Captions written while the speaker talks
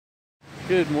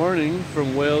Good morning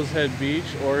from Whales Head Beach,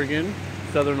 Oregon,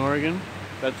 Southern Oregon.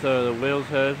 That's the Whales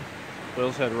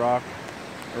Head Rock,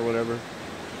 or whatever.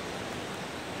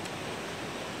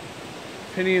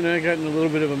 Penny and I got in a little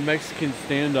bit of a Mexican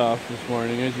standoff this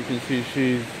morning. As you can see,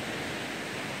 she's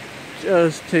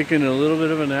just taking a little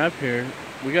bit of a nap here.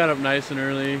 We got up nice and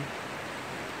early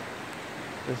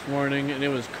this morning, and it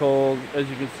was cold. As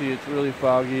you can see, it's really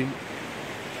foggy.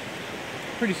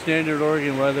 Pretty standard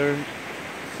Oregon weather.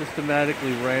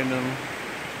 Systematically random.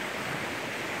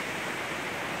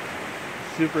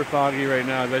 Super foggy right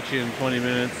now. I bet you in 20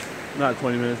 minutes, not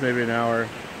 20 minutes, maybe an hour,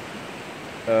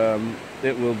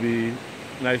 it will be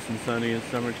nice and sunny in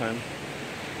summertime.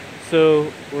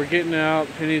 So we're getting out.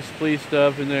 Penny's fleeced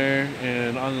up in there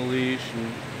and on the leash,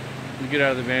 and we get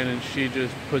out of the van and she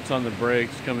just puts on the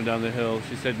brakes coming down the hill.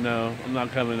 She said, "No, I'm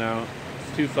not coming out.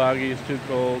 It's too foggy, it's too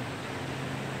cold."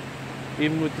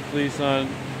 Even with the fleece on,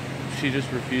 she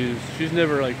just refused. She's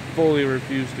never like fully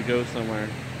refused to go somewhere.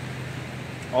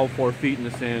 All 4 feet in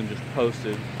the sand, just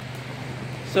posted.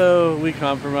 So we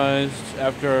compromised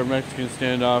after our Mexican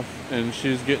standoff, and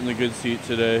she's getting the good seat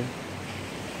today.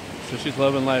 So she's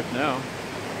loving life now.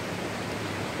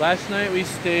 Last night we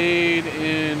stayed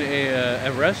in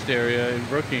a rest area in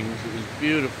Brookings. It was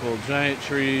beautiful, giant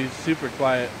trees, super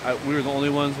quiet. We were the only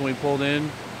ones when we pulled in.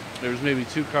 There was maybe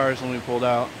 2 cars when we pulled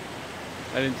out.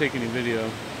 I didn't take any video.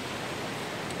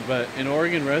 But in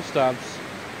Oregon rest stops,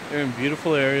 they're in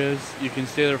beautiful areas. You can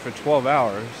stay there for 12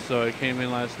 hours. So I came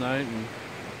in last night and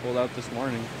pulled out this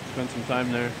morning. Spent some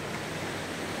time there.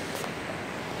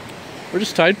 We're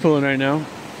just tide pulling right now.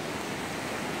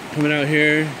 Coming out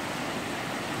here,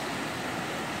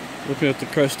 looking at the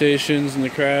crustaceans and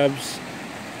the crabs.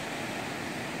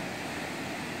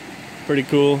 Pretty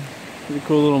cool. Pretty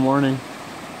cool little morning.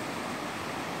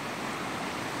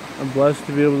 I'm blessed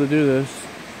to be able to do this.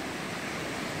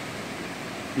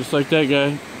 Just like that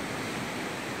guy.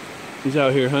 He's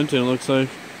out here hunting, it looks like.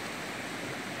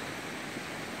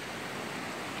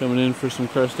 Coming in for some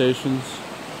crustaceans.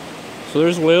 So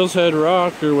there's Whales Head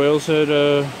Rock, or Whales Head,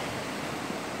 it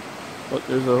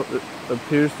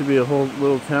appears to be a whole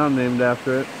little town named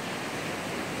after it.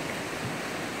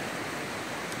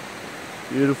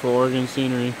 Beautiful Oregon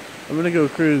scenery. I'm gonna go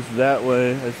cruise that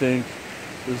way, I think,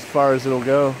 as far as it'll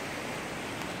go.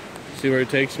 See where it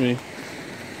takes me.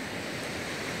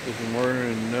 Because we're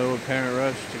in no apparent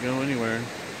rush to go anywhere.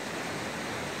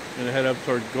 I'm gonna head up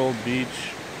toward Gold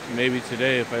Beach, maybe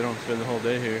today if I don't spend the whole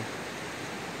day here.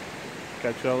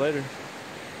 Catch y'all later.